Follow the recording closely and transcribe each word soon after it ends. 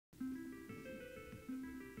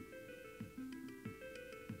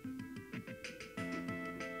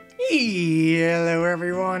Hello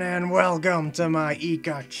everyone and welcome to my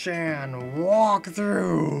Ikachan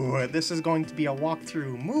walkthrough! This is going to be a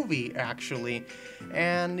walkthrough movie, actually.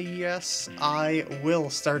 And yes, I will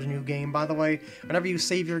start a new game. By the way, whenever you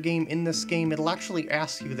save your game in this game, it'll actually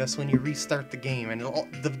ask you this when you restart the game. And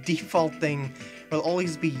the default thing will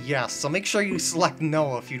always be yes. So make sure you select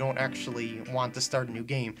no if you don't actually want to start a new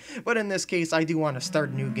game. But in this case, I do want to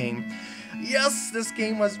start a new game. Yes, this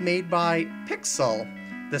game was made by Pixel,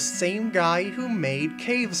 the same guy who made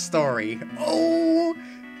Cave Story. Oh,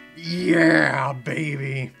 yeah,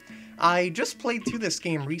 baby. I just played through this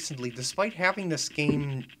game recently, despite having this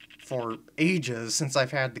game for ages, since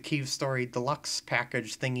I've had the Cave Story Deluxe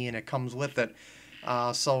package thingy and it comes with it.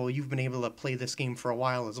 So you've been able to play this game for a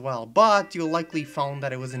while as well, but you'll likely found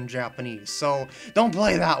that it was in Japanese, so don't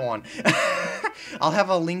play that one. I'll have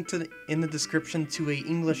a link in the description to a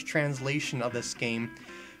English translation of this game.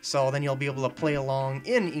 So then you'll be able to play along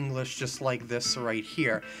in English just like this right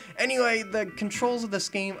here. Anyway, the controls of this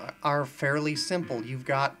game are fairly simple. You've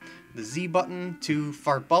got the Z button to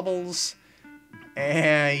fart bubbles.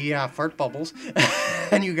 Yeah, fart bubbles.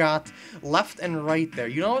 And you got left and right there.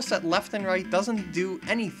 You notice that left and right doesn't do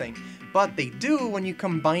anything, but they do when you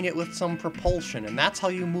combine it with some propulsion, and that's how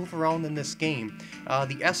you move around in this game.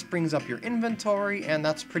 The S brings up your inventory, and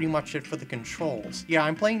that's pretty much it for the controls. Yeah,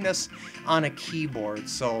 I'm playing this on a keyboard,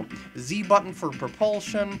 so Z button for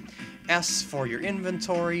propulsion, S for your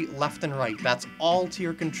inventory, left and right. That's all to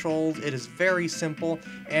your controls. It is very simple,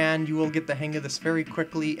 and you will get the hang of this very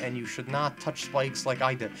quickly, and you should not touch spikes like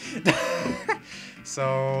I did.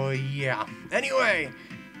 So, yeah. Anyway,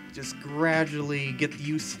 just gradually get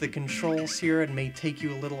used to the controls here. It may take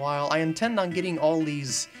you a little while. I intend on getting all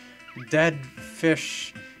these dead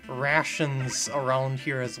fish rations around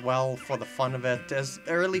here as well for the fun of it,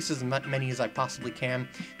 or at least as many as I possibly can.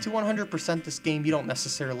 To 100% this game, you don't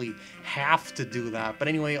necessarily have to do that, but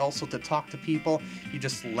anyway, also to talk to people, you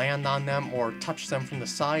just land on them or touch them from the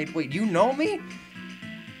side. Wait, you know me?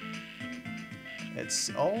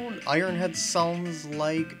 Oh, Ironhead sounds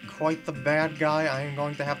like quite the bad guy. I am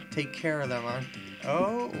going to have to take care of them, aren't I?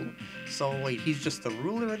 Oh, so wait, he's just the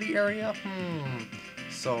ruler of the area?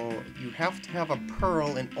 So you have to have a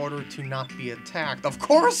pearl in order to not be attacked. Of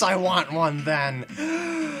course I want one then!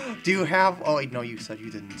 Do you have... Oh wait, no, you said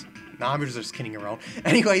you didn't. No, I'm just kidding around.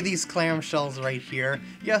 Anyway, these clamshells right here.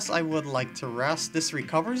 Yes, I would like to rest. This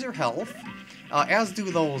recovers your health, as do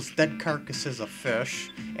those dead carcasses of fish.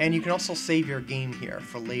 And you can also save your game here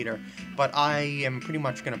for later. But I am pretty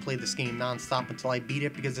much going to play this game non-stop until I beat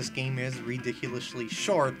it, because this game is ridiculously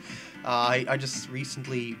short. I just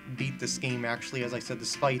recently beat this game, actually, as I said,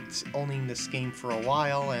 despite owning this game for a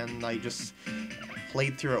while, and I just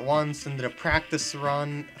played through it once and did a practice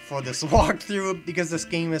run for this walkthrough. Because this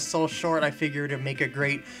game is so short, I figured it'd make a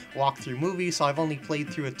great walkthrough movie, so I've only played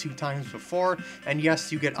through it 2 times before. And yes,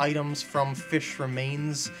 you get items from fish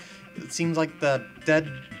remains. It seems like the dead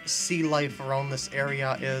sea life around this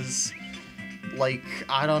area is, like,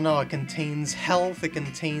 I don't know, it contains health, it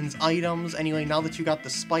contains items. Anyway, now that you got the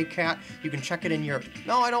spike hat, you can check it in your...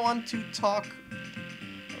 No, I don't want to talk...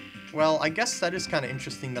 Well, I guess that is kind of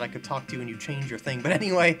interesting that I could talk to you when you change your thing. But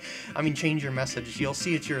anyway, I mean, change your message. You'll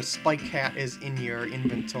see that your spike hat is in your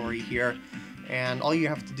inventory here. And all you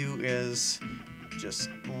have to do is just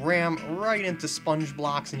ram right into sponge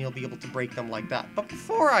blocks and you'll be able to break them like that. But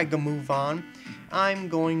before I move on, I'm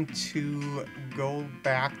going to go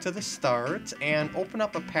back to the start and open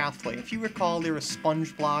up a pathway. If you recall, there were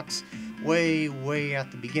sponge blocks way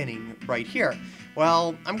at the beginning right here.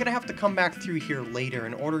 Well, I'm gonna have to come back through here later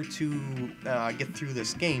in order to get through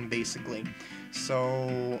this game, basically.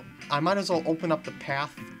 So I might as well open up the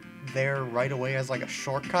path there right away as like a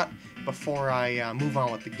shortcut before I move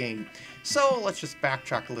on with the game. So let's just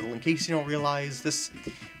backtrack a little. In case you don't realize, this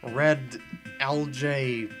red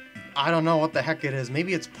algae, I don't know what the heck it is.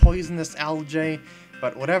 Maybe it's poisonous algae,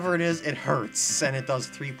 but whatever it is, it hurts, and it does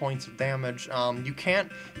 3 points of damage. You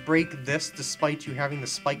can't break this despite you having the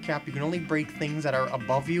spike cap. You can only break things that are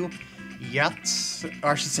above you yet,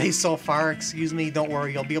 or I should say so far, excuse me. Don't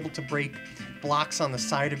worry, you'll be able to break blocks on the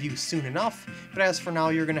side of you soon enough, but as for now,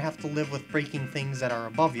 you're going to have to live with breaking things that are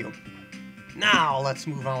above you. Now, let's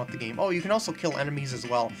move on with the game. Oh, you can also kill enemies as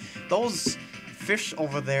well. Those fish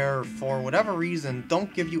over there, for whatever reason,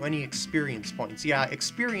 don't give you any experience points. Yeah,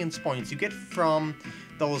 experience points you get from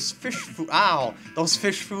those fish food. Ow! Those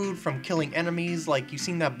fish food from killing enemies. Like, you've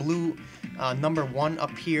seen that blue number 1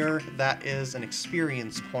 up here. That is an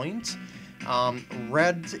experience point.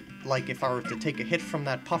 Red, like if I were to take a hit from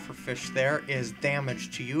that puffer fish there, is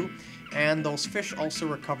damage to you. And those fish also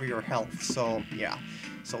recover your health. So, yeah.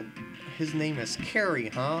 So, his name is Carrie,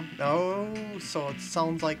 huh? Oh, so it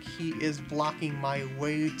sounds like he is blocking my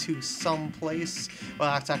way to some place.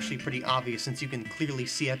 Well, that's actually pretty obvious since you can clearly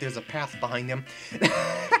see that there's a path behind him.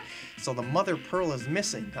 So the mother pearl is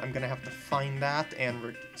missing. I'm gonna have to find that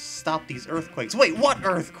and stop these earthquakes. Wait, what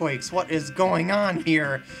earthquakes? What is going on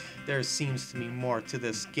here? There seems to be more to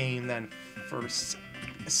this game than first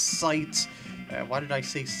sight. Why did I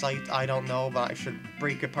say sight? I don't know, but I should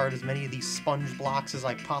break apart as many of these sponge blocks as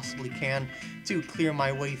I possibly can to clear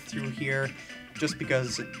my way through here, just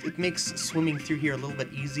because it makes swimming through here a little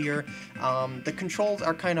bit easier. The controls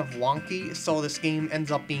are kind of wonky, so this game ends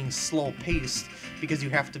up being slow-paced because you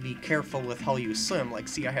have to be careful with how you swim. Like,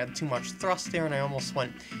 see, I had too much thrust there and I almost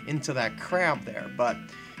went into that crab there, but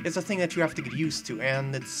it's a thing that you have to get used to,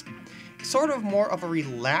 and it's sort of more of a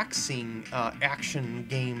relaxing action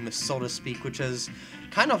game, so to speak, which is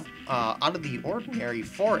kind of out of the ordinary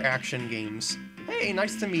for action games. Hey,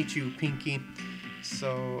 nice to meet you, Pinky.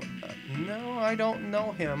 So, no, I don't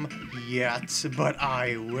know him yet, but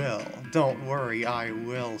I will. Don't worry, I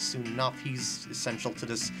will soon enough. He's essential to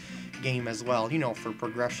this game as well, you know, for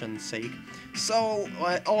progression's sake. So,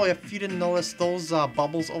 oh, if you didn't notice, those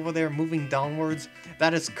bubbles over there moving downwards,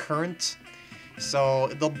 that is current. So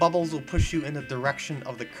the bubbles will push you in the direction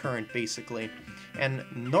of the current, basically. And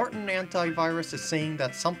Norton Antivirus is saying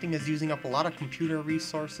that something is using up a lot of computer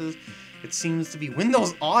resources. It seems to be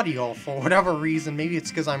Windows Audio for whatever reason. Maybe it's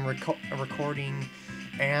because I'm recording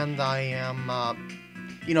and I am,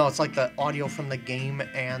 you know, it's like the audio from the game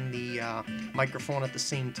and the microphone at the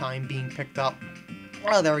same time being picked up.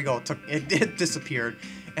 Oh, there we go. It disappeared.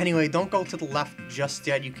 Anyway, don't go to the left just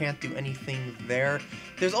yet. You can't do anything there.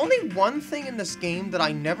 There's only one thing in this game that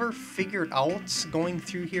I never figured out going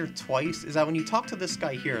through here twice, is that when you talk to this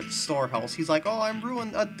guy here at the storehouse, he's like, oh, I'm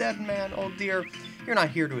ruined, a dead man, oh dear. You're not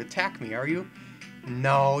here to attack me, are you?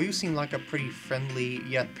 No, you seem like a pretty friendly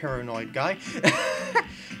yet paranoid guy.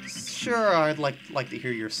 Sure, I'd like to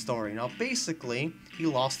hear your story. Now, basically, he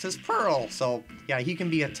lost his pearl, so yeah, he can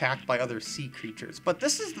be attacked by other sea creatures. But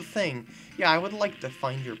this is the thing. Yeah, I would like to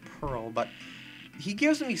find your pearl, but he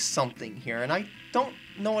gives me something here, and I don't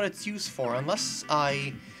know what it's used for, unless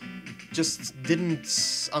I just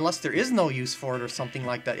didn't... Unless there is no use for it or something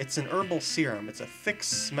like that. It's an herbal serum. It's a thick,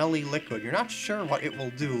 smelly liquid. You're not sure what it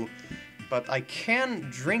will do, but I can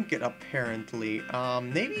drink it, apparently.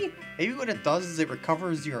 Maybe what it does is it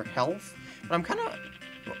recovers your health, but I'm kind of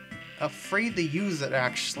afraid to use it,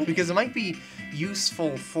 actually, because it might be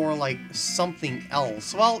useful for, like, something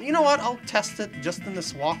else. Well, you know what? I'll test it just in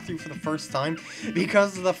this walkthrough for the first time,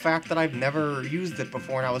 because of the fact that I've never used it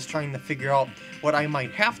before, and I was trying to figure out what I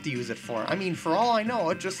might have to use it for. I mean, for all I know,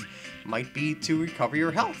 it just might be to recover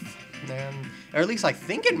your health. Or at least I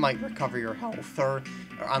think it might recover your health, or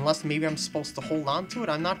unless maybe I'm supposed to hold on to it,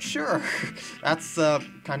 I'm not sure. That's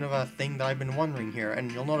kind of a thing that I've been wondering here.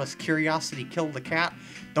 And you'll notice curiosity killed the cat.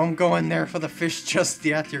 Don't go in there for the fish just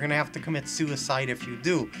yet. You're gonna have to commit suicide if you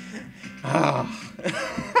do.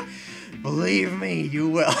 Believe me, you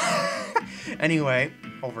will. Anyway,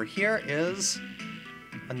 over here is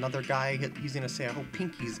another guy. He's gonna say, I hope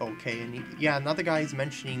Pinky's okay. And yeah, another guy is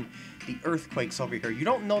mentioning the earthquakes over here. You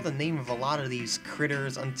don't know the name of a lot of these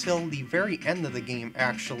critters until the very end of the game,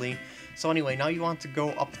 actually. So anyway, now you want to go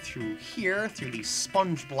up through here, through these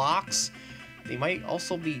sponge blocks. They might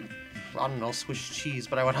also be, I don't know, Swiss cheese,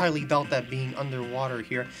 but I would highly doubt that being underwater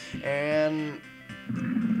here. And...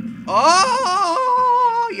 oh!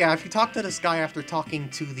 Yeah, if you talk to this guy after talking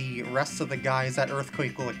to the rest of the guys, that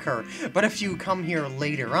earthquake will occur. But if you come here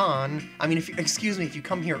later on, I mean, if you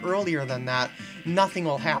come here earlier than that, nothing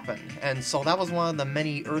will happen. And so that was one of the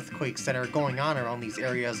many earthquakes that are going on around these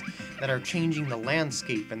areas that are changing the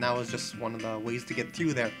landscape, and that was just one of the ways to get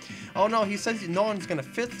through there. Oh no, he says no one's gonna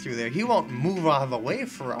fit through there. He won't move out of the way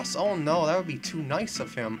for us. Oh no, that would be too nice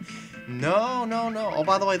of him. No, no, no. Oh,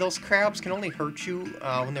 by the way, those crabs can only hurt you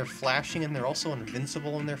when they're flashing, and they're also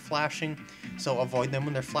invincible when they're flashing. So avoid them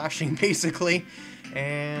when they're flashing, basically.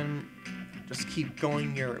 And just keep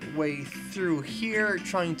going your way through here,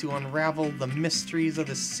 trying to unravel the mysteries of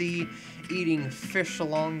the sea, eating fish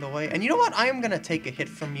along the way. And you know what? I am going to take a hit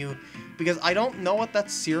from you, because I don't know what that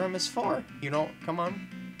serum is for. You know, come on.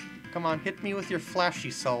 Come on, hit me with your flashy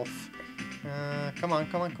self. Come on,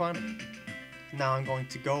 come on, come on. Now I'm going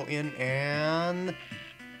to go in and...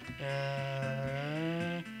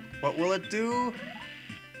 what will it do?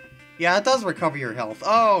 Yeah, it does recover your health.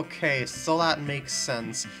 Okay, so that makes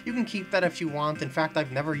sense. You can keep that if you want. In fact,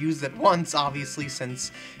 I've never used it once, obviously,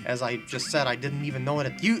 since, as I just said, I didn't even know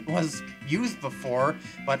it was used before,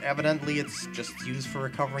 but evidently it's just used for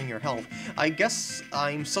recovering your health. I guess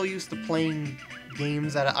I'm so used to playing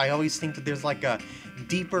games that I always think that there's like a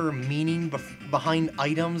deeper meaning behind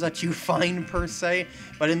items that you find per se,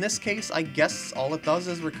 but in this case I guess all it does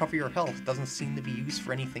is recover your health. It doesn't seem to be used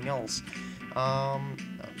for anything else. I'm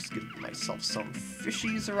just getting myself some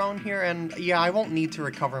fishies around here, and yeah, I won't need to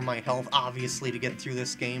recover my health obviously to get through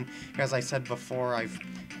this game. As I said before, I've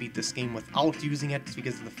beat this game without using it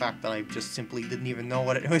because of the fact that I just simply didn't even know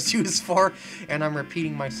what it was used for, and I'm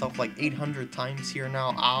repeating myself like 800 times here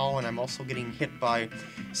now. Ow, and I'm also getting hit by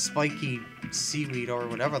spiky seaweed or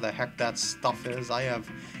whatever the heck that stuff is. I have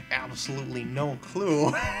absolutely no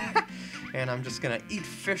clue. And I'm just gonna eat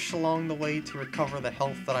fish along the way to recover the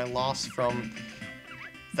health that I lost from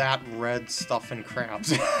that red stuff and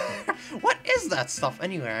crabs. What is that stuff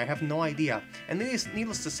anyway? I have no idea. And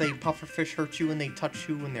needless to say, pufferfish hurt you when they touch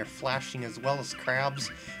you when they're flashing, as well as crabs.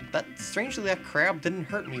 Strangely, that crab didn't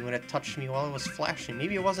hurt me when it touched me while it was flashing.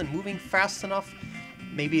 Maybe it wasn't moving fast enough.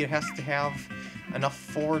 Maybe it has to have enough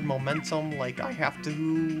forward momentum like I have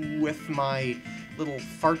to with my little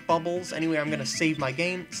fart bubbles. Anyway, I'm gonna save my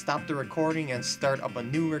game, stop the recording, and start up a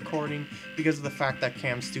new recording because of the fact that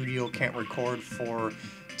Cam Studio can't record for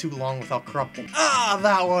too long without corrupting. Ah,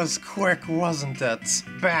 that was quick, wasn't it?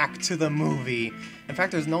 Back to the movie. In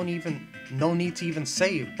fact, there's no need to even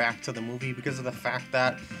save back to the movie because of the fact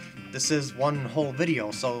that this is one whole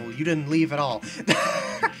video, so you didn't leave at all.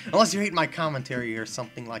 Unless you hate my commentary or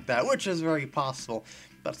something like that, which is very possible.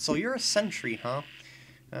 But so you're a sentry, huh?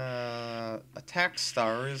 Attack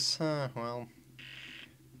stars, huh, well,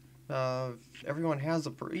 everyone has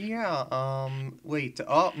a pearl. Yeah, wait,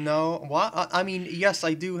 oh, no, what? I mean, yes,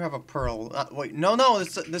 I do have a pearl. Wait, no, no,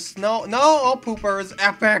 oh, poopers,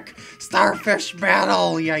 epic starfish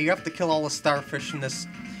battle! Yeah, you have to kill all the starfish in this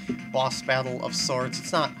boss battle of sorts.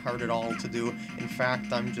 It's not hard at all to do. In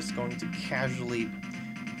fact, I'm just going to casually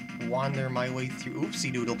wander my way through.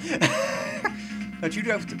 Oopsie doodle. But you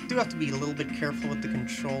do have to be a little bit careful with the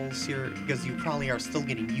controls here, because you probably are still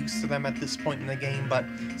getting used to them at this point in the game, but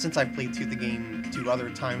since I've played through the game 2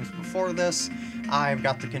 other times before this, I've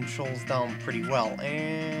got the controls down pretty well.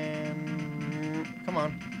 And come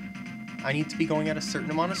on. I need to be going at a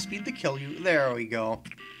certain amount of speed to kill you. There we go.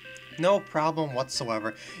 No problem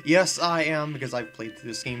whatsoever. Yes, I am, because I've played through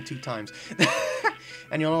this game 2 times.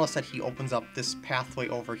 And you'll notice that he opens up this pathway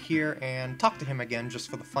over here, and talk to him again just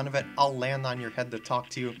for the fun of it. I'll land on your head to talk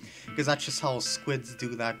to you, because that's just how squids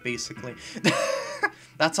do that, basically.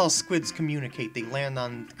 That's how squids communicate. They land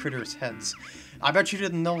on critters' heads. I bet you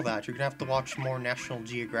didn't know that. You're gonna have to watch more National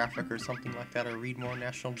Geographic or something like that, or read more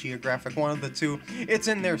National Geographic, one of the two. It's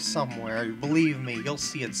in there somewhere. Believe me, you'll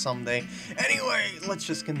see it someday. Anyway, let's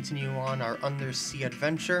just continue on our undersea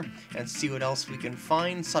adventure and see what else we can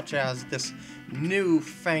find, such as this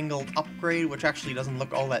newfangled upgrade, which actually doesn't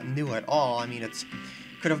look all that new at all. I mean, it's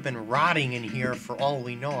could have been rotting in here for all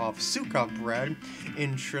we know of. Suka bread.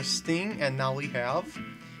 Interesting. And now we have...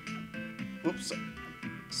 Whoops.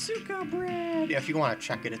 Suka bread. Yeah, if you want to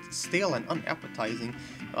check it, it's stale and unappetizing.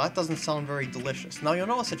 Well, that doesn't sound very delicious. Now, you'll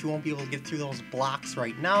notice that you won't be able to get through those blocks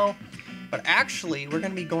right now, but actually, we're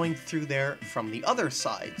going to be going through there from the other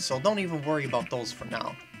side, so don't even worry about those for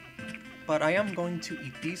now. But I am going to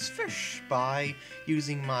eat these fish by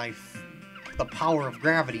using the power of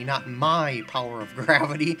gravity, not my power of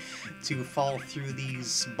gravity, to fall through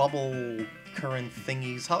these bubble current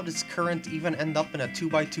thingies. How does current even end up in a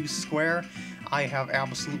 2x2 square? I have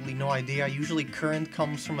absolutely no idea. Usually current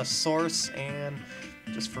comes from a source, and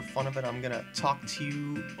just for fun of it, I'm gonna talk to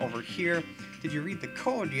you over here. Did you read the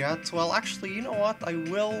code yet? Well, actually, you know what? I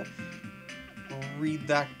will read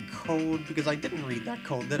that code, because I didn't read that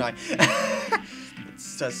code, did I? It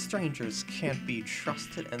says, strangers can't be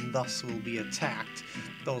trusted and thus will be attacked.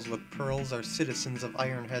 Those with pearls are citizens of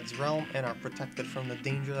Ironhead's realm and are protected from the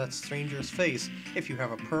danger that strangers face. If you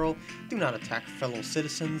have a pearl, do not attack fellow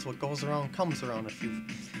citizens. What goes around comes around.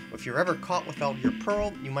 If you're ever caught without your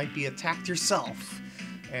pearl, you might be attacked yourself.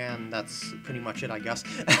 And that's pretty much it, I guess.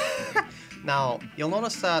 Now, you'll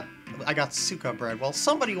notice that I got Suka bread. Well,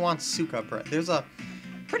 somebody wants Suka bread. There's a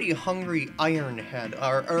pretty hungry Ironhead,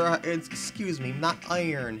 or excuse me, not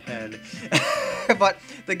Ironhead. But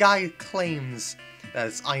the guy claims that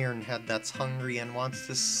it's Ironhead that's hungry and wants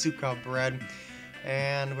this Suka bread.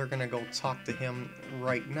 And we're gonna go talk to him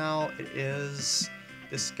right now. It is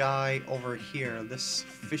this guy over here, this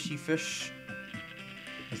fishy fish.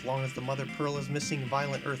 As long as the mother pearl is missing,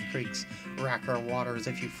 violent earthquakes rack our waters.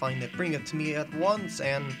 If you find it, bring it to me at once.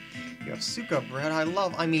 And you have suka bread.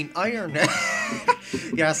 I mean iron.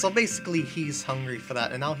 Yeah, so basically he's hungry for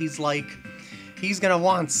that. And now he's like, he's gonna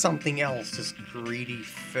want something else. Just greedy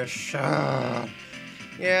fish.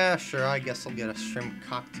 Yeah, sure, I guess I'll get a shrimp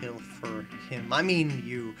cocktail for him. I mean,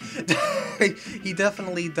 you. He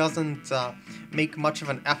definitely doesn't make much of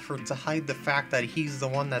an effort to hide the fact that he's the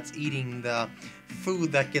one that's eating the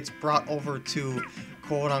food that gets brought over to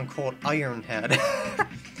quote-unquote Ironhead.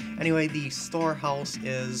 Anyway, the storehouse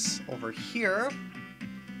is over here.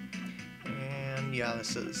 And yeah,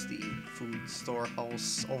 this is the food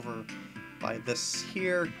storehouse over by this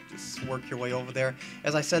here. Just work your way over there.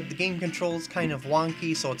 As I said, the game controls kind of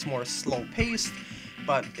wonky, so it's more slow-paced,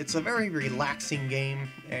 but it's a very relaxing game,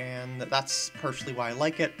 and that's partially why I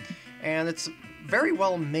like it. And it's very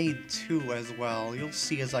well made too, as well. You'll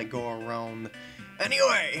see as I go around.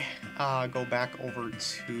 Anyway, go back over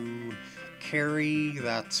to Carrie,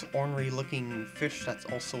 that ornery-looking fish that's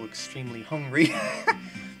also extremely hungry,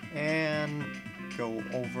 and go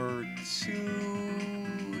over to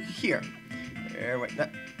here. There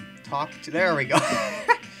we go.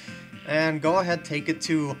 And go ahead, take it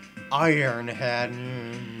to Ironhead.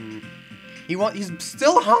 He's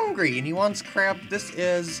still hungry, and he wants crab. This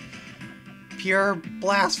is pure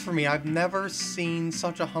blasphemy. I've never seen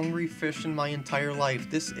such a hungry fish in my entire life.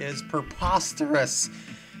 This is preposterous.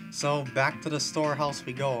 So back to the storehouse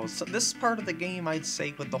we go. So this part of the game, I'd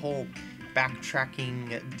say, with the whole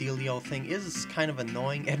backtracking dealio thing, is kind of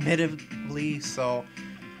annoying, admittedly. So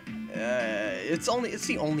it's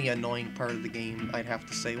the only annoying part of the game, I'd have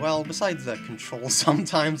to say. Well, besides the controls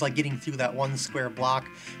sometimes, like getting through that one square block.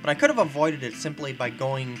 But I could have avoided it simply by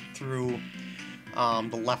going through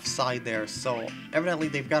the left side there. So evidently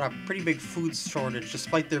they've got a pretty big food shortage,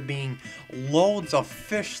 despite there being loads of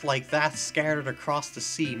fish like that scattered across the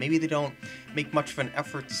sea. Maybe they don't make much of an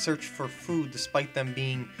effort to search for food, despite them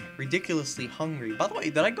being ridiculously hungry. By the way,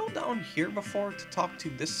 did I go down here before to talk to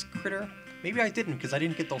this critter? Maybe I didn't, because I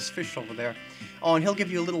didn't get those fish over there. Oh, and he'll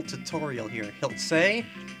give you a little tutorial here. He'll say,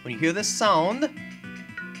 when you hear this sound,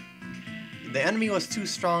 the enemy was too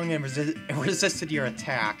strong and resisted your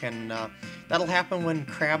attack, and that'll happen when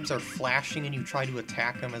crabs are flashing and you try to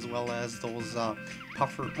attack them, as well as those those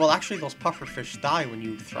puffer fish die when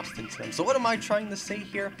you thrust into them. So what am I trying to say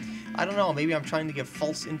here? I don't know, maybe I'm trying to give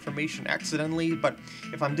false information accidentally, but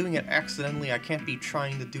if I'm doing it accidentally, I can't be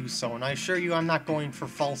trying to do so, and I assure you I'm not going for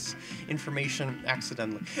false information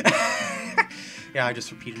accidentally. Yeah, I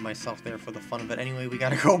just repeated myself there for the fun of it. Anyway, we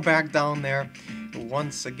gotta go back down there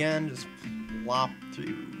once again, just flop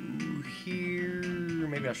through here.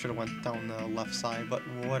 Maybe I should have went down the left side, but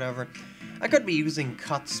whatever. I could be using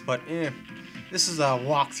cuts, but this is a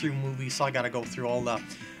walkthrough movie, so I gotta go through all the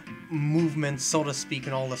movements, so to speak,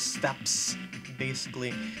 and all the steps,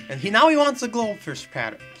 basically. And now he wants a goldfish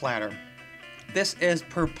platter. This is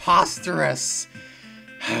preposterous.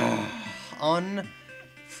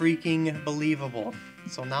 Unfreaking believable.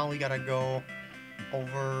 So now we gotta go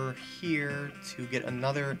over here to get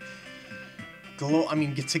another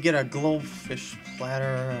to get a glowfish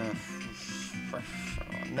platter.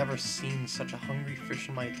 I've never seen such a hungry fish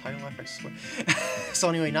in my entire life, I swear. So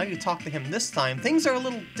anyway, now you talk to him this time. Things are a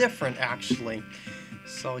little different, actually.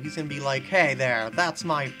 So he's gonna be like, hey there, that's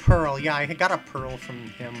my pearl. Yeah, I got a pearl from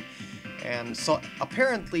him. And so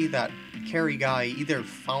apparently that Carrie guy either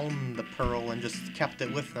found the pearl and just kept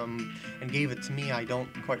it with him and gave it to me. I don't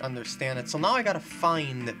quite understand it. So now I gotta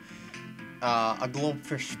find a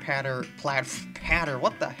globefish platter.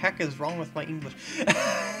 What the heck is wrong with my English?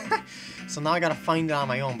 So now I gotta find it on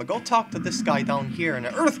my own. But go talk to this guy down here, and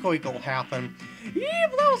an earthquake will happen. Yeah,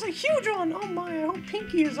 but that was a huge one. Oh my, I hope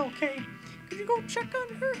Pinky is okay. Could you go check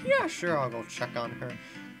on her? Yeah, sure, I'll go check on her.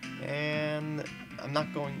 And I'm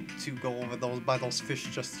not going to go over those fish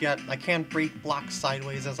just yet. I can't break blocks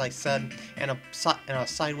sideways, as I said, and a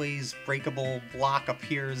sideways breakable block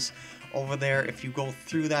appears over there if you go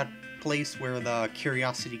through that place where the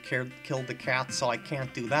curiosity killed the cat, so I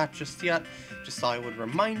can't do that just yet. Just thought I would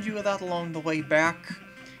remind you of that along the way back.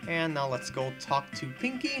 And now let's go talk to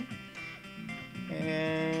Pinky.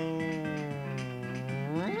 And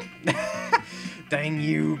dang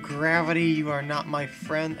you, gravity, you are not my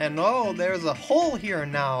friend. And oh, there's a hole here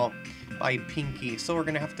now by Pinky, so we're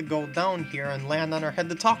gonna have to go down here and land on our head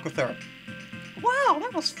to talk with her. Wow,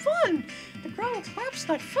 that was fun! The ground collapsed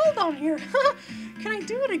and I fell down here. Can I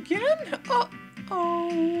do it again?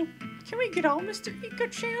 Uh-oh. Can we get out, Mr.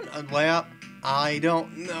 Ikachan? Well, I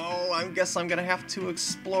don't know. I guess I'm gonna have to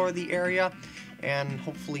explore the area and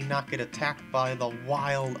hopefully not get attacked by the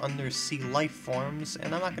wild undersea life forms.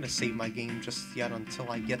 And I'm not going to save my game just yet until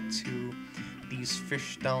I get to these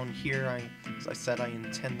fish down here. As I said, I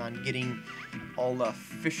intend on getting all the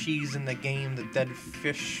fishies in the game, the dead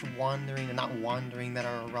fish wandering, and not wandering, that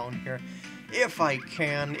are around here. If I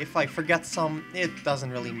can. If I forget some, it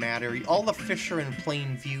doesn't really matter. All the fish are in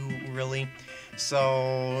plain view, really.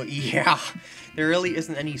 So, yeah, there really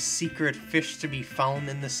isn't any secret fish to be found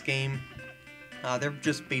in this game. They're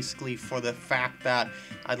just basically for the fact that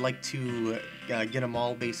I'd like to get them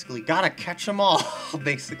all, basically. Gotta catch them all,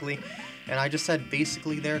 basically. And I just said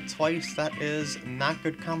basically there twice. That is not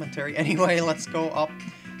good commentary. Anyway, let's go up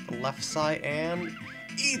the left side and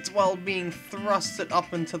eat while being thrusted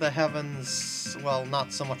up into the heavens. Well,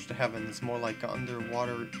 not so much the heavens, more like an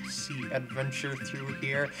underwater sea adventure through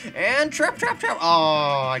here. And trap, trap, trap!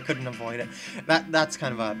 Oh, I couldn't avoid it. That's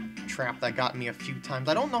kind of a trap that got me a few times.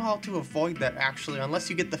 I don't know how to avoid that, actually, unless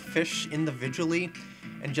you get the fish individually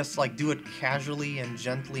and just like do it casually and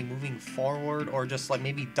gently moving forward, or just like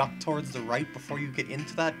maybe duck towards the right before you get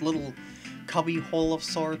into that little cubby hole of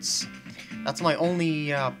sorts. That's my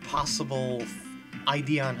only possible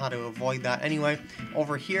idea on how to avoid that. Anyway,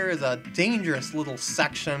 over here is a dangerous little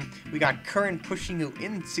section. We got current pushing you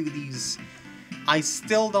into these. I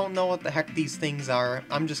still don't know what the heck these things are.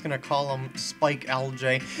 I'm just gonna call them spike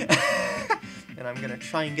algae. And I'm gonna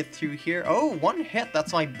try and get through here. Oh, 1 hit.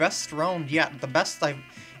 That's my best round yet. The best I've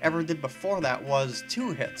ever did before that was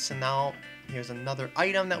 2 hits. And now here's another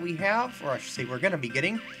item that we have, or I should say we're gonna be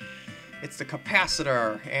getting. It's the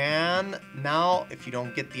capacitor. And now, if you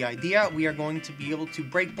don't get the idea, we are going to be able to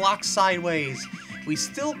break blocks sideways. We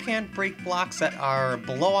still can't break blocks that are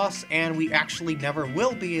below us, and we actually never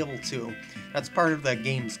will be able to. That's part of the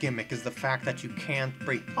game's gimmick, is the fact that you can't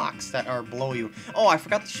break blocks that are below you. Oh, I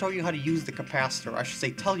forgot to show you how to use the capacitor. I should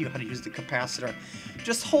say tell you how to use the capacitor.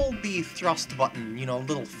 Just hold the thrust button, you know,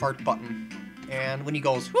 little fart button. And when he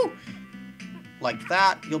goes, whoo, like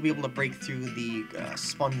that, you'll be able to break through the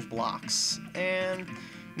sponge blocks. And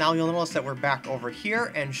now you'll notice that we're back over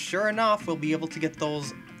here, and sure enough, we'll be able to get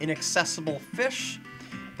those inaccessible fish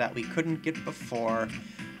that we couldn't get before.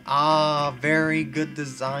 Very good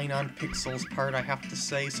design on Pixel's part, I have to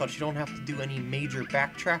say, so that you don't have to do any major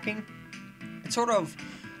backtracking. It sort of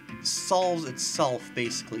solves itself,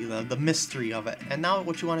 basically, the mystery of it. And now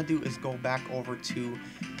what you want to do is go back over to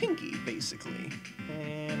Pinky, basically.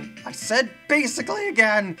 And I said basically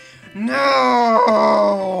again!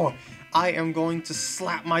 No! I am going to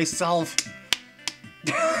slap myself.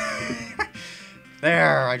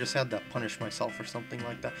 There, I just had to punish myself or something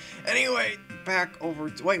like that. Anyway, back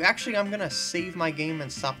over to... Wait, actually, I'm gonna save my game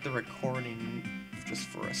and stop the recording just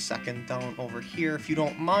for a second down over here, if you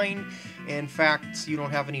don't mind. In fact, you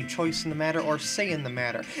don't have any choice in the matter or say in the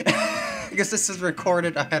matter. I guess this is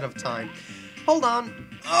recorded ahead of time. Hold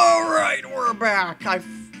on. Alright, we're back. I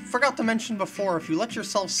forgot to mention before, if you let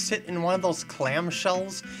yourself sit in one of those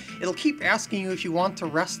clamshells, it'll keep asking you if you want to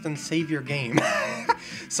rest and save your game.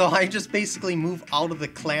 So I just basically move out of the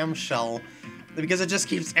clamshell because it just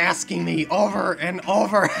keeps asking me over and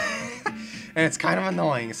over. And it's kind of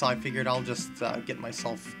annoying, so I figured I'll just get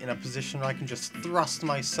myself in a position where I can just thrust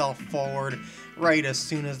myself forward right as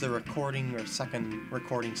soon as the recording or second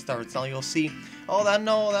recording starts. Now you'll see, oh,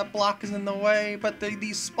 no, that block is in the way, but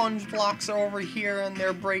these sponge blocks are over here and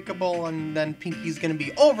they're breakable, and then Pinky's gonna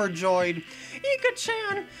be overjoyed.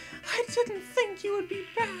 Ikachan, I didn't think you would be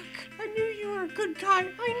back. I knew you were a good guy. I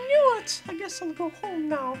knew it. I guess I'll go home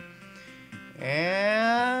now.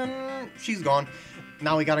 And she's gone.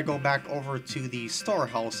 Now we gotta go back over to the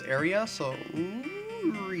storehouse area, so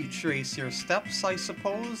retrace your steps, I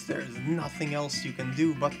suppose. There's nothing else you can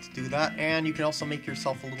do but to do that, and you can also make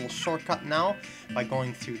yourself a little shortcut now by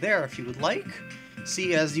going through there if you would like.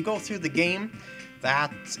 See, as you go through the game,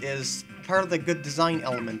 that is part of the good design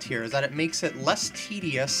element here, is that it makes it less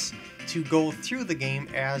tedious to go through the game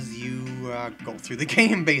as you go through the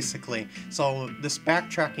game, basically. So this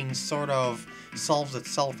backtracking sort of solves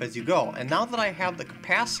itself as you go. And now that I have the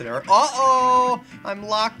capacitor, uh-oh, I'm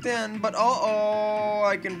locked in, but uh-oh,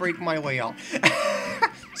 I can break my way out.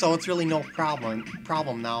 So it's really no problem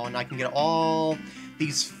now, and I can get all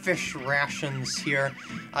these fish rations here.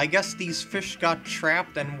 I guess these fish got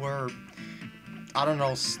trapped and were, I don't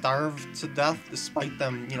know, starved to death despite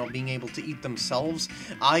them, you know, being able to eat themselves.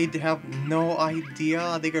 I have no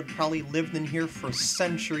idea. They could probably lived in here for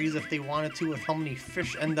centuries if they wanted to, with how many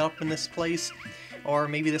fish end up in this place. Or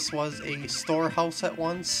maybe this was a storehouse at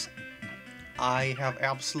once. I have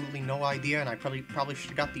absolutely no idea, and I probably should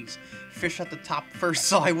have got these fish at the top first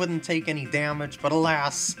so I wouldn't take any damage, but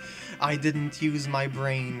alas, I didn't use my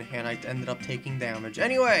brain, and I ended up taking damage.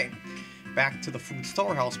 Anyway, back to the food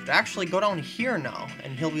storehouse, but actually go down here now,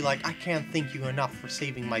 and he'll be like, I can't thank you enough for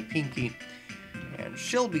saving my Pinky. And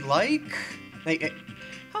she'll be like, hey,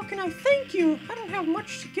 how can I thank you? I don't have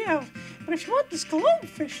much to give, but if you want this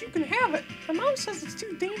globefish, you can have it. My mom says it's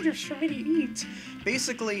too dangerous for me to eat.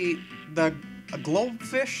 Basically, a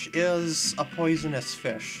globefish is a poisonous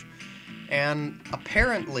fish, and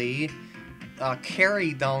apparently,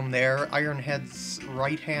 Carrie down there, Ironhead's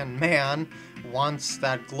right-hand man, wants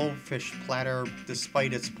that globefish platter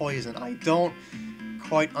despite its poison. I don't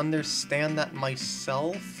quite understand that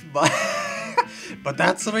myself, but but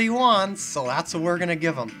that's what he wants, so that's what we're gonna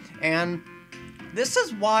give him. And this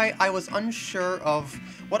is why I was unsure of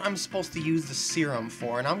what I'm supposed to use the serum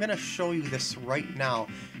for, and I'm gonna show you this right now.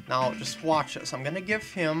 Now, just watch this. I'm gonna give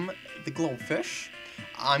him the globefish.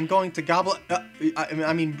 I'm going to gobble it,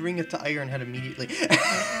 I mean, bring it to Ironhead immediately.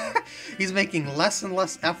 He's making less and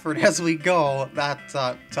less effort as we go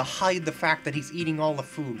to hide the fact that he's eating all the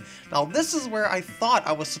food. Now, this is where I thought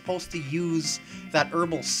I was supposed to use that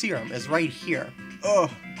herbal serum, is right here.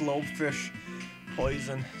 Ugh, globefish,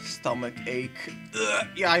 poison, stomach ache. Ugh.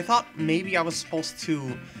 Yeah, I thought maybe I was supposed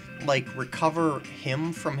to, like, recover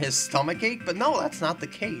him from his stomach ache, but no, that's not the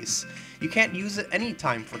case. You can't use it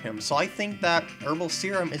anytime for him, so I think that herbal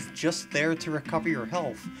serum is just there to recover your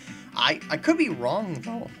health. I could be wrong,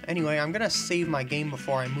 though. Anyway, I'm gonna save my game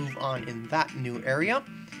before I move on in that new area.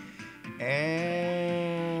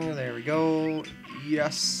 And there we go.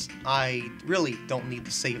 Yes, I really don't need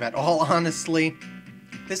to save at all, honestly.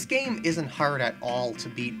 This game isn't hard at all to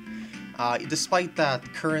beat. Despite that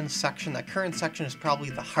current section is probably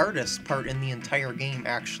the hardest part in the entire game,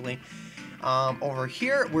 actually. Over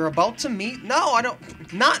here, we're about to meet... No,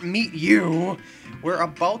 not meet you! We're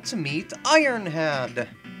about to meet Ironhead.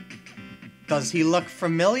 Does he look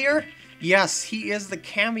familiar? Yes, he is the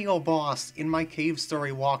cameo boss in my cave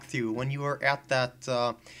story walkthrough when you were at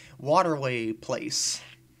that waterway place.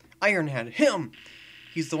 Ironhead, him!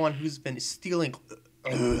 He's the one who's been stealing...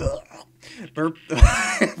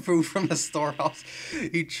 food from the storehouse.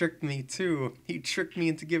 He tricked me too. He tricked me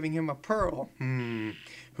into giving him a pearl.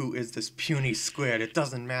 Who is this puny squid? It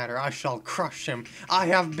doesn't matter. I shall crush him. I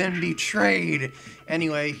have been betrayed.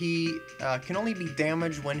 Anyway, he can only be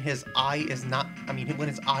damaged when his eye is not... I mean, when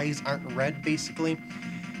his eyes aren't red, basically.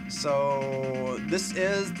 So, this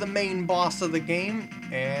is the main boss of the game,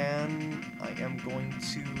 and I am going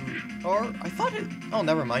to... Or, I thought it... Oh,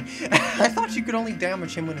 never mind. I thought you could only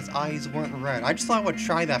damage him when his eyes weren't red. I just thought I would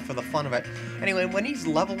try that for the fun of it. Anyway, when he's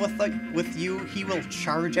level with you, he will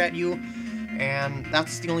charge at you, and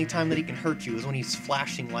that's the only time that he can hurt you, is when he's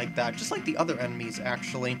flashing like that. Just like the other enemies,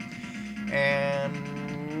 actually. And...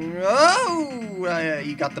 Oh!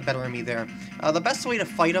 You got the better of me there. The best way to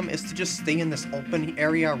fight him is to just stay in this open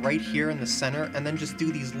area right here in the center, and then just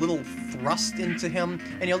do these little thrusts into him,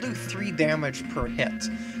 and he'll do 3 damage per hit.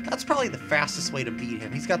 That's probably the fastest way to beat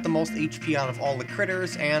him. He's got the most HP out of all the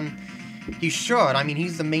critters, and he should. I mean,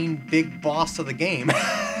 he's the main big boss of the game.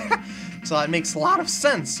 So that makes a lot of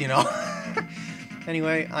sense, you know?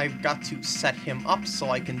 Anyway, I've got to set him up so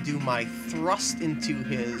I can do my thrust into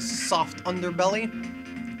his soft underbelly.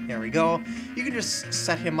 There we go. You can just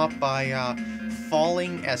set him up by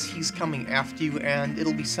falling as he's coming after you, and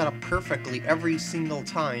it'll be set up perfectly every single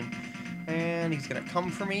time. And he's gonna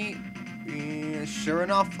come for me. And sure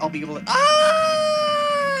enough, I'll be able to...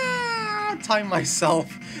 time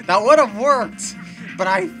myself. That would have worked, but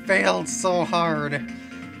I failed so hard.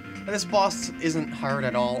 This boss isn't hard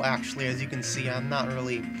at all, actually. As you can see, I'm not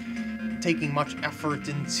really taking much effort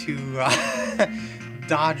into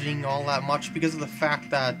dodging all that much because of the fact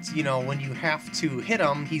that, you know, when you have to hit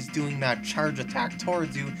him, he's doing that charge attack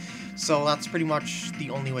towards you. So that's pretty much the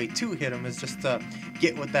only way to hit him, is just to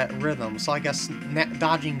get with that rhythm. So I guess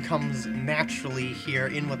dodging comes naturally here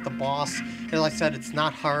in with the boss. As I said, it's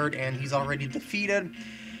not hard, and he's already defeated.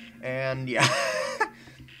 And yeah.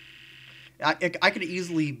 I could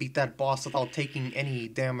easily beat that boss without taking any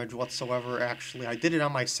damage whatsoever, actually. I did it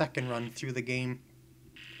on my second run through the game.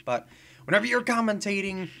 But whenever you're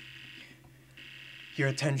commentating, your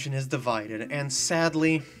attention is divided. And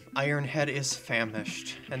sadly, Ironhead is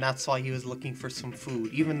famished. And that's why he was looking for some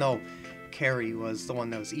food, even though Carrie was the one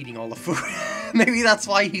that was eating all the food. Maybe that's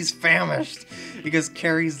why he's famished, because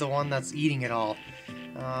Carrie's the one that's eating it all.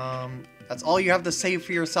 That's all you have to say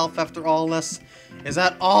for yourself after all this? Is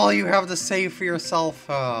that all you have to say for yourself?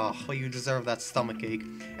 Oh, well, you deserve that stomachache.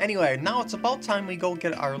 Anyway, now it's about time we go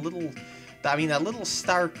get our little I mean, that little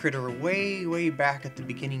star critter way, way back at the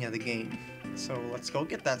beginning of the game. So let's go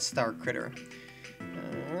get that star critter.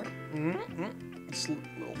 Just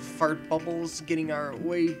little fart bubbles, getting our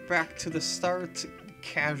way back to the start.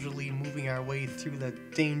 Casually moving our way through the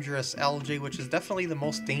dangerous algae, which is definitely the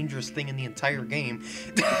most dangerous thing in the entire game.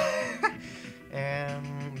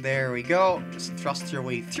 And there we go. Just thrust your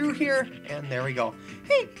way through here, and there we go.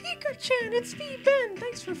 Hey, Ikachan, it's me, Ben.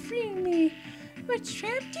 Thanks for freeing me. Am I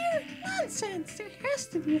trapped here? Nonsense. There has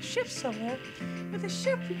to be a ship somewhere. With a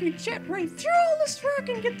ship, we could jet right through all this rock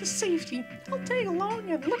and get to safety. I'll tag along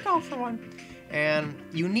and look out for one. And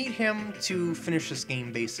you need him to finish this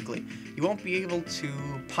game, basically. You won't be able to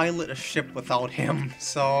pilot a ship without him,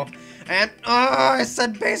 so... And, I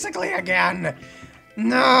said basically again!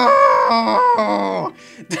 No!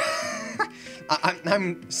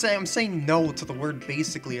 I'm saying no to the word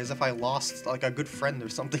basically as if I lost, like, a good friend or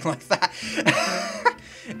something like that.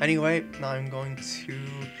 Anyway, now I'm going to...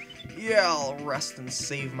 Yeah, I'll rest and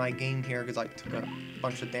save my game here because I took a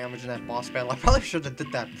bunch of damage in that boss battle. I probably should have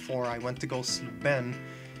did that before I went to go see Ben.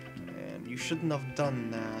 And you shouldn't have done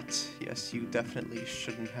that. Yes, you definitely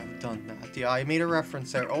shouldn't have done that. Yeah, I made a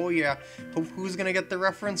reference there. Oh yeah, who's gonna get the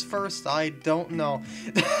reference first? I don't know.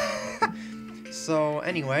 So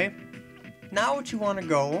anyway, now what you want to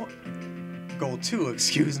go to,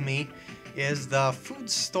 excuse me, is the food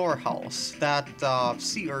storehouse. That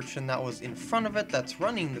sea urchin that was in front of it that's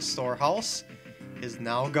running the storehouse is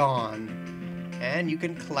now gone. And you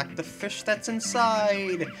can collect the fish that's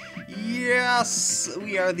inside. Yes!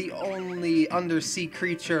 We are the only undersea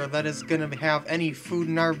creature that is gonna have any food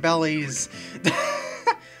in our bellies.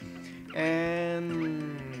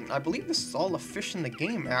 And I believe this is all the fish in the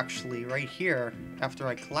game, actually, right here, after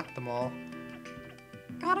I collect them all.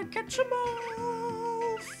 Gotta catch 'em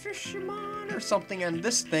all, fish 'em on, or something. And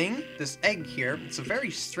this thing, this egg here, it's a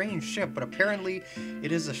very strange ship, but apparently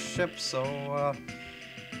it is a ship, so,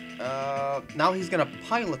 now he's gonna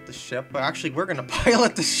pilot the ship. But actually, we're gonna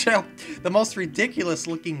pilot the ship. The most ridiculous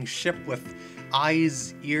looking ship with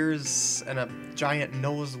eyes, ears, and a giant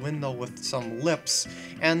nose window with some lips.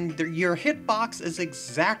 And your hitbox is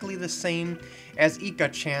exactly the same as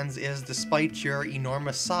Ikachan's is, despite your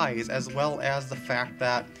enormous size, as well as the fact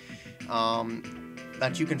that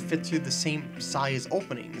that you can fit through the same size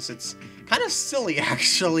openings. It's kind of silly,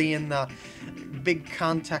 actually, in the big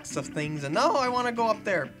context of things. And no, I want to go up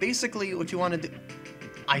there. Basically, what you want to do...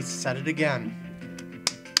 I said it again.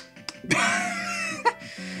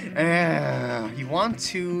 You want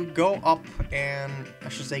to go up and, I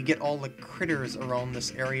should say, get all the critters around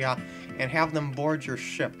this area and have them board your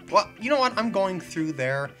ship. Well, you know what? I'm going through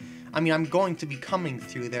there. I mean, I'm going to be coming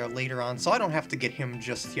through there later on, so I don't have to get him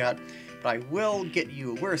just yet. But I will get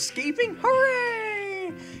you. We're escaping.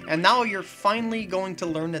 Hooray! And now you're finally going to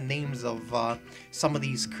learn the names of some of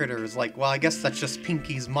these critters. Like, well, I guess that's just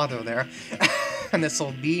Pinky's mother there. And this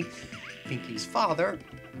will be Pinky's father.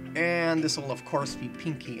 And this will, of course, be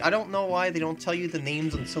Pinky. I don't know why they don't tell you the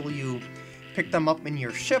names until you pick them up in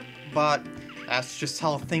your ship, but that's just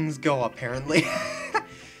how things go, apparently.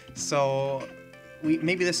 So,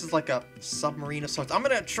 maybe this is like a submarine of sorts. I'm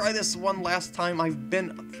gonna try this one last time. I've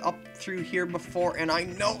been up through here before, and I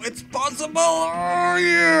know it's possible! Oh,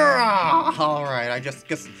 yeah! Alright, I guess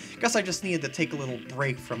I just needed to take a little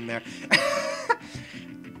break from there.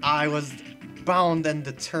 I was bound and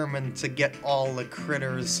determined to get all the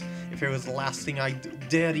critters if it was the last thing I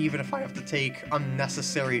did, even if I have to take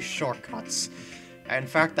unnecessary shortcuts. In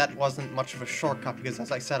fact, that wasn't much of a shortcut because,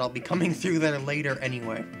 as I said, I'll be coming through there later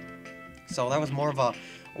anyway. So that was more of a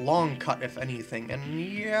long cut, if anything. And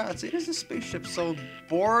yeah, it is a spaceship, so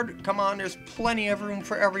board. Come on, there's plenty of room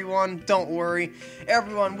for everyone. Don't worry.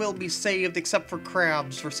 Everyone will be saved except for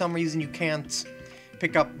crabs. For some reason, you can't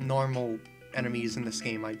pick up normal enemies in this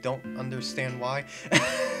game. I don't understand why.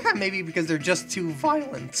 Maybe because they're just too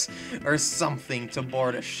violent or something to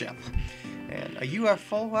board a ship. And a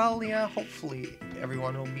UFO, well, yeah, hopefully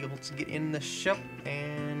everyone will be able to get in the ship.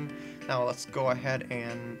 And now let's go ahead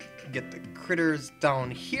and get the critters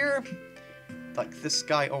down here, like this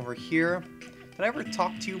guy over here. Did I ever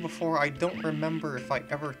talk to you before? I don't remember if I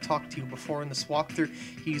ever talked to you before in this walkthrough.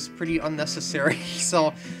 He's pretty unnecessary,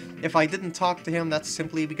 so if I didn't talk to him, that's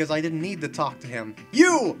simply because I didn't need to talk to him.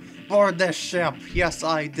 You board this ship! Yes,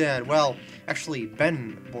 I did. Well, actually,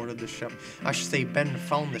 Ben boarded the ship. I should say Ben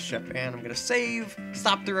found the ship, and I'm gonna save,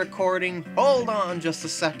 stop the recording, hold on just a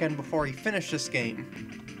second before he finishes this game.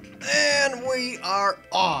 And we are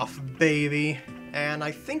off, baby! And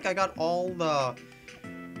I think I got all the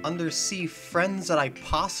undersea friends that I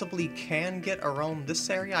possibly can get around this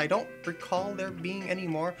area. I don't recall there being any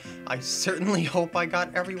more. I certainly hope I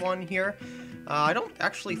got everyone here. I don't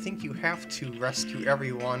actually think you have to rescue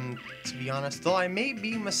everyone, to be honest, though I may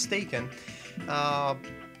be mistaken.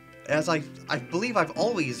 As I believe I've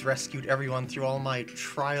always rescued everyone through all my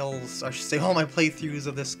trials, I should say all my playthroughs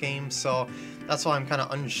of this game, so that's why I'm kind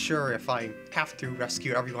of unsure if I have to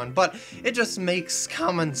rescue everyone, but it just makes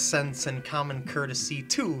common sense and common courtesy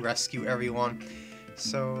to rescue everyone.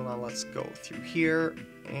 So now let's go through here,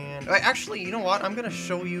 and actually, you know what, I'm gonna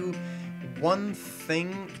show you one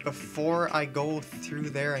thing before I go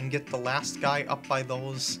through there and get the last guy up by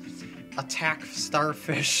those attack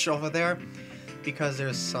starfish over there, because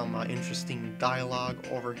there's some interesting dialogue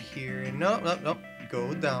over here. No,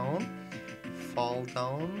 go down, fall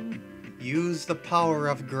down, use the power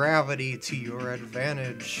of gravity to your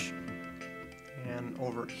advantage. And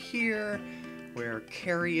over here, where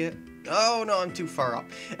carry it, oh no, I'm too far up.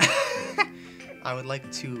 I would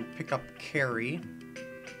like to pick up carry.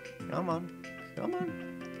 Come on, come on,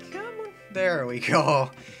 come on. There we go.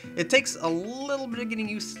 It takes a little bit of getting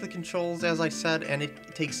used to the controls, as I said, and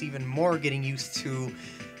it takes even more getting used to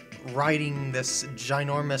riding this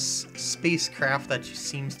ginormous spacecraft that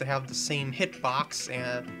seems to have the same hitbox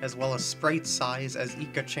as well as sprite size as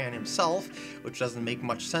Ikachan himself, which doesn't make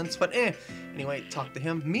much sense, but Anyway, talk to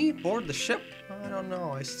him. Me board the ship? I don't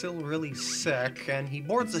know, I'm still really sick, and he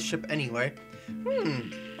boards the ship anyway.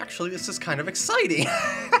 Actually, this is kind of exciting.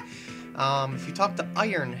 If you talk to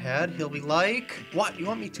Ironhead, he'll be like, "What, you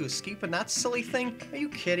want me to escape in that silly thing? Are you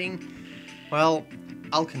kidding?" Well,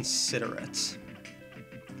 I'll consider it.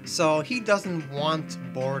 So he doesn't want to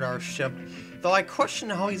board our ship, though I question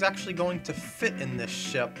how he's actually going to fit in this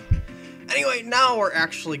ship. Anyway, now we're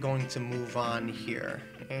actually going to move on here.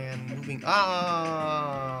 And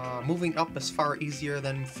moving up is far easier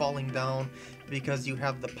than falling down, because you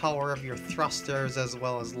have the power of your thrusters as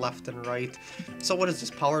well as left and right. So what is this,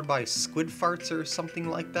 powered by squid farts or something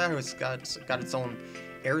like that? Or it's got its own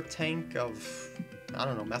air tank of, I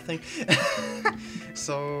don't know, methane?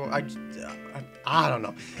 So I don't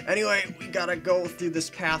know. Anyway, we gotta go through this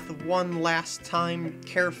path one last time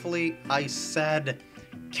carefully. I said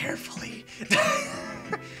carefully.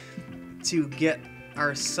 To get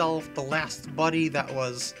ourselves the last buddy that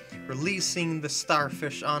was releasing the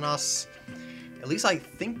starfish on us. At least I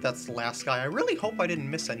think that's the last guy. I really hope I didn't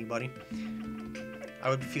miss anybody. I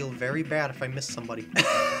would feel very bad if I missed somebody.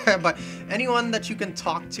 But anyone that you can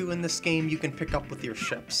talk to in this game, you can pick up with your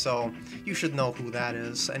ship, so you should know who that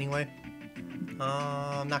is anyway.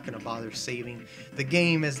 I'm not gonna bother saving. The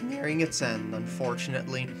game is nearing its end,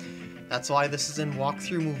 unfortunately. That's why this is in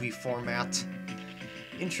walkthrough movie format.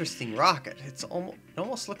 Interesting rocket. It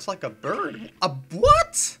almost looks like a bird. A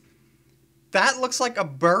what? That looks like a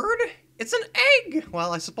bird? It's an egg!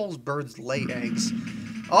 Well, I suppose birds lay eggs.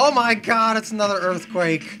 Oh my god, it's another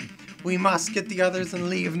earthquake. We must get the others and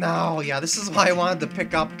leave now. Yeah, this is why I wanted to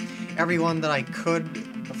pick up everyone that I could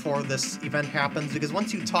before this event happens, because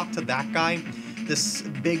once you talk to that guy, this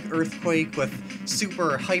big earthquake with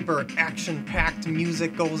super hyper action-packed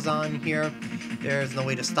music goes on here. There's no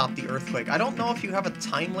way to stop the earthquake. I don't know if you have a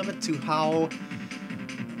time limit to how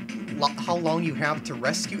long you have to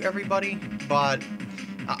rescue everybody, but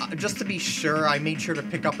just to be sure, I made sure to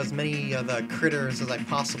pick up as many of the critters as I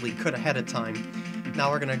possibly could ahead of time. Now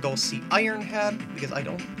we're gonna go see Ironhead, because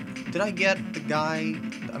did I get the guy,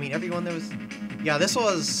 I mean everyone there was, yeah, this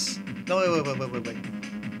was, no, wait.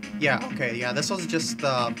 Yeah, okay, yeah, this was just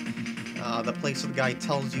the place where the guy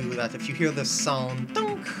tells you that if you hear this sound,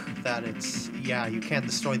 dunk, that it's, yeah, you can't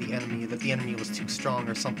destroy the enemy, that the enemy was too strong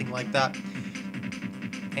or something like that.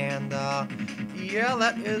 And, yeah,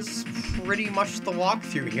 that is pretty much the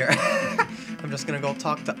walkthrough here. I'm just gonna go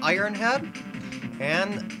talk to Ironhead,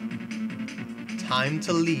 and time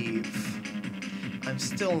to leave. I'm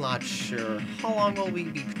still not sure. How long will we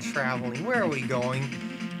be traveling? Where are we going?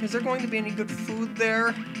 Is there going to be any good food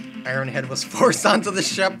there? Ironhead was forced onto the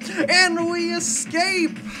ship, and we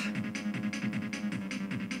escape!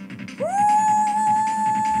 Woo!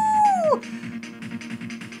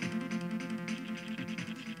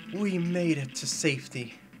 We made it to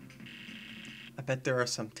safety. I bet there are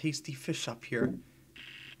some tasty fish up here.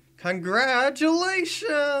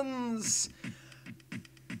 Congratulations!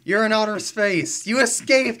 You're in outer space. You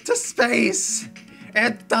escaped to space!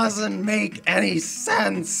 It doesn't make any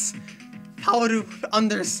sense! How do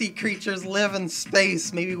undersea creatures live in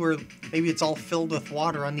space? Maybe it's all filled with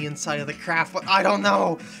water on the inside of the craft, but I don't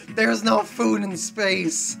know. There's no food in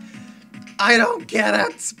space. I don't get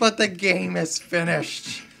it, but the game is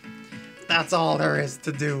finished. That's all there is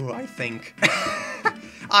to do, I think.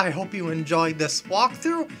 I hope you enjoyed this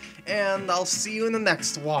walkthrough, and I'll see you in the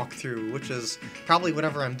next walkthrough, which is probably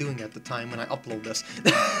whatever I'm doing at the time when I upload this.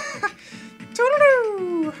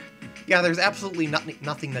 Toodaloo! Yeah, there's absolutely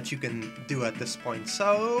nothing that you can do at this point,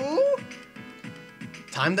 so...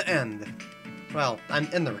 time to end. Well, I'm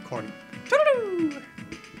in the recording. Toodaloo!